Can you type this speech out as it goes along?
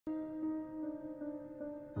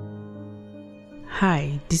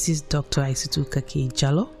Hi, this is Dr. Aissatou Kake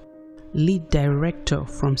Jallo, Lead Director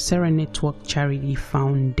from Sarah Network Charity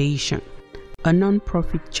Foundation, a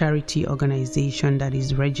non-profit charity organization that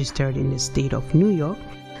is registered in the state of New York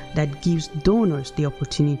that gives donors the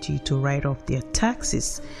opportunity to write off their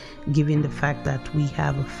taxes, given the fact that we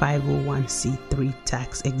have a 501c3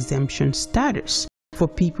 tax exemption status for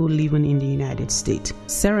people living in the United States.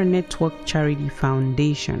 Sarah Network Charity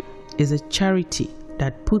Foundation is a charity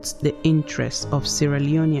that puts the interests of Sierra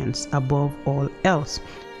Leoneans above all else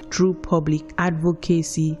through public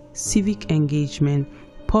advocacy, civic engagement,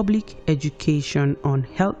 public education on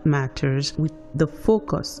health matters, with the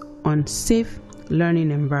focus on safe learning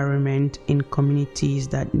environment in communities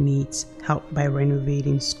that needs help by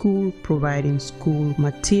renovating school, providing school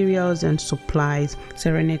materials and supplies.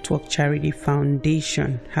 Sarah Network Charity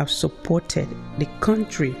Foundation have supported the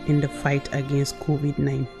country in the fight against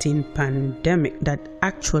COVID-19 pandemic that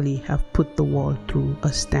actually have put the world through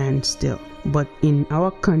a standstill. But in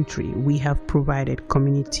our country, we have provided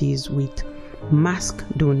communities with mask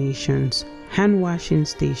donations, hand washing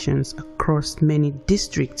stations across many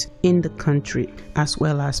districts in the country, as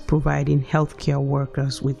well as providing healthcare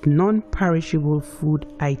workers with non-perishable food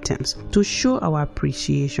items to show our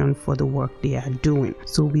appreciation for the work they are doing.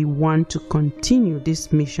 So we want to continue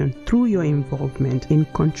this mission through your involvement in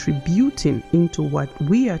contributing into what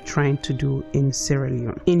we are trying to do in Sierra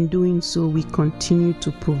Leone. In doing so, we continue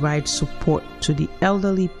to provide support to the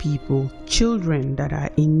elderly people, children that are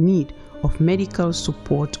in need of medical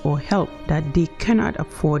support or help that they cannot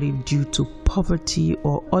afford it due to poverty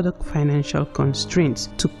or other financial constraints.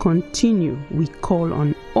 To continue, we call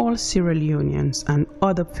on all Sierra Leoneans and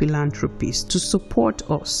other philanthropists to support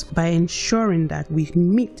us by ensuring that we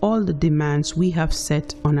meet all the demands we have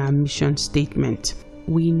set on our mission statement.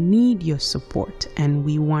 We need your support, and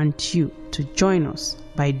we want you to join us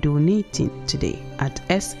by donating today at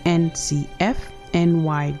sncfny.org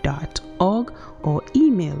or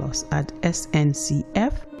email us at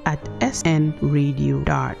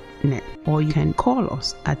sncf@snradio.net, or you can call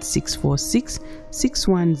us at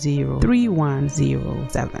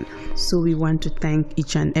 646-610-3107. So we want to thank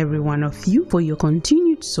each and every one of you for your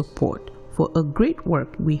continued support for a great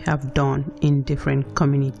work we have done in different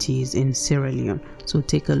communities in Sierra Leone. So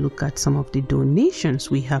take a look at some of the donations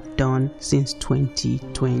we have done since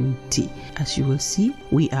 2020. As you will see,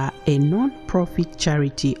 we are a non-profit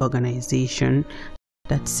charity organization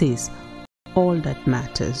that says all that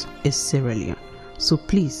matters is Sierra Leone. So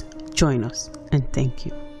please join us, and thank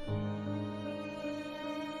you.